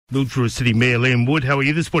Mildura City Mayor Liam Wood. How are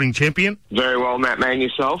you this morning, champion? Very well, Matt Man,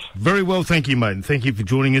 yourself? Very well, thank you, mate. And thank you for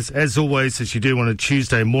joining us, as always, as you do on a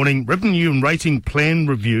Tuesday morning. Revenue and Rating Plan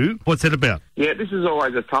Review. What's that about? Yeah, this is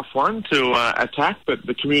always a tough one to attack, but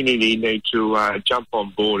the community need to jump on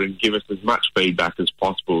board and give us as much feedback as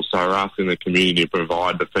possible. So we're asking the community to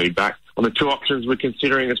provide the feedback on the two options we're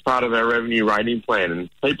considering as part of our revenue rating plan. And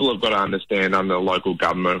people have got to understand under the Local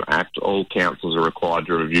Government Act, all councils are required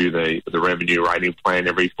to review the revenue rating plan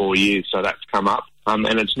every 4 years. So that's come up.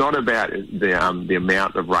 And it's not about the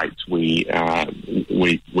amount of rates we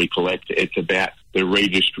collect. It's about the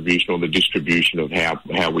redistribution or the distribution of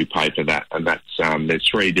how we pay for that. And that's there's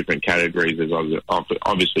three different categories. There's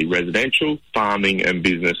obviously residential, farming and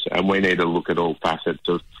business. And we need to look at all facets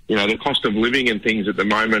of, the cost of living and things at the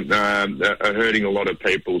moment are hurting a lot of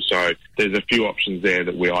people. So there's a few options there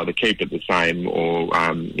that we either keep it the same or,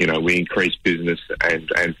 we increase business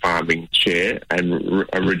and farming share and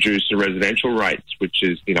reduce the residential rates, which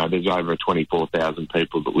is, there's over 24,000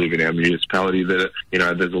 people that live in our municipality that,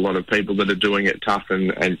 there's a lot of people that are doing it tough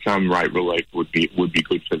and some rate relief would be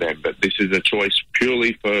good for them. But this is a choice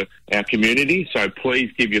purely for our community. So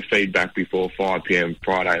please give your feedback before 5 p.m.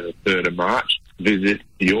 Friday the 3rd of March. Visit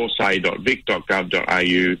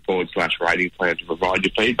yoursay.vic.gov.au/rating plan to provide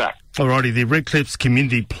your feedback. Alrighty, the Redcliffe's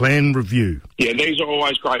Community Plan Review. Yeah, these are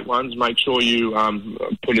always great ones. Make sure you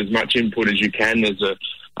put as much input as you can. There's a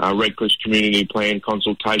Redcliffe's Community Plan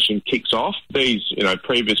consultation kicks off. These,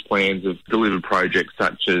 previous plans have delivered projects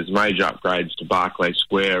such as major upgrades to Barclay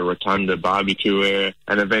Square, Rotunda, barbecue area,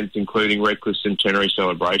 and events including Redcliffe Centenary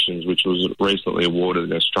celebrations, which was recently awarded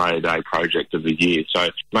an Australia Day Project of the Year. So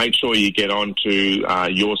make sure you get on to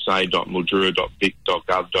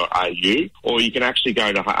yoursay.mildura.vic.gov.au, or you can actually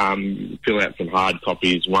go to fill out some hard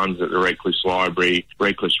copies, ones at the Redcliffe Library,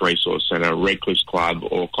 Redcliffe Resource Centre, Redcliffe Club,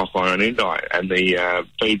 or Coffee on Indi, and the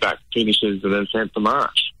feedback finishes the 10th of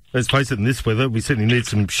March. Let's face it, in this weather, we certainly need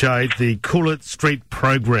some shade. The Cool It Street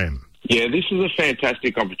program. Yeah, this is a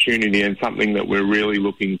fantastic opportunity and something that we're really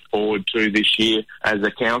looking forward to this year as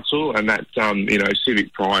a council, and that's,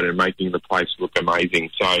 civic pride and making the place look amazing.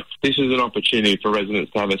 So this is an opportunity for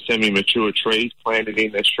residents to have a semi-mature trees planted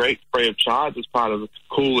in their street free of charge as part of the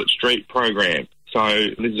Cool It Street program. So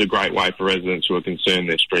this is a great way for residents who are concerned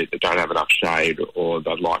their street that don't have enough shade or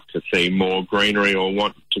they'd like to see more greenery or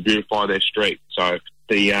want to beautify their street. So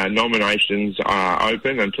the nominations are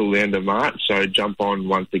open until the end of March. So jump on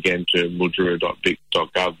once again to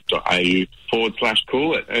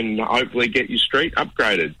mildura.vic.gov.au/cool it and hopefully get your street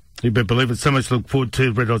upgraded. You better believe it. So much to look forward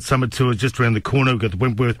to. Red Hot Summer Tour just around the corner. We've got the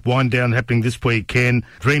Wentworth Wind Down happening this weekend.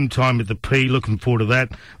 Dreamtime at the P. Looking forward to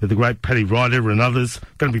that with the great Paddy Ryder and others.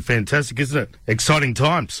 Going to be fantastic, isn't it? Exciting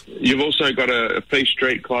times. You've also got a Feast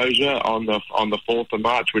Street closure on the 4th of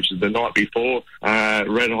March, which is the night before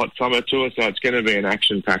Red Hot Summer Tour. So it's going to be an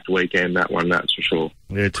action-packed weekend, that one, that's for sure.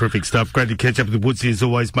 Yeah, terrific stuff. Great to catch up with the Woodsy as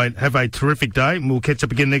always, mate. Have a terrific day, and we'll catch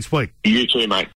up again next week. You too, mate.